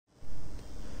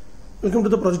Welcome to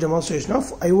the project demonstration of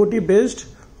IoT based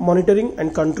monitoring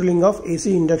and controlling of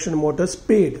AC induction motor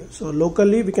speed. So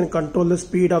locally we can control the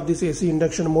speed of this AC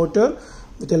induction motor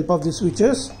with help of the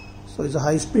switches. So it's a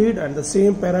high speed, and the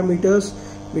same parameters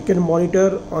we can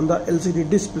monitor on the LCD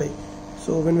display.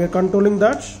 So when we are controlling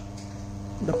that,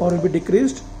 the power will be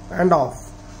decreased and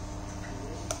off.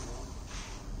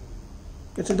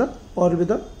 Can see the power will be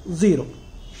the 0.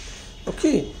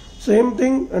 Okay. Same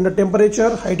thing, and the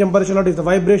temperature, high temperature alert is the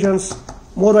vibrations,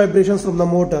 more vibrations from the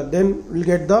motor, then we'll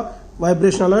get the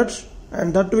vibration alerts,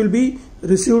 and that will be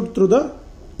received through the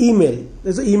email.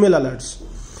 There's the email alerts.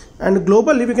 And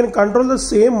globally we can control the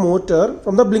same motor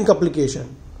from the Blynk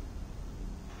application.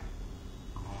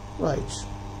 Right.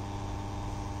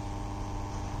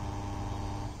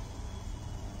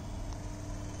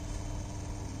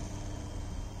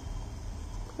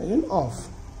 Again off.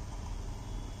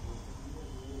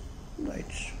 Right.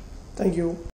 Thank you.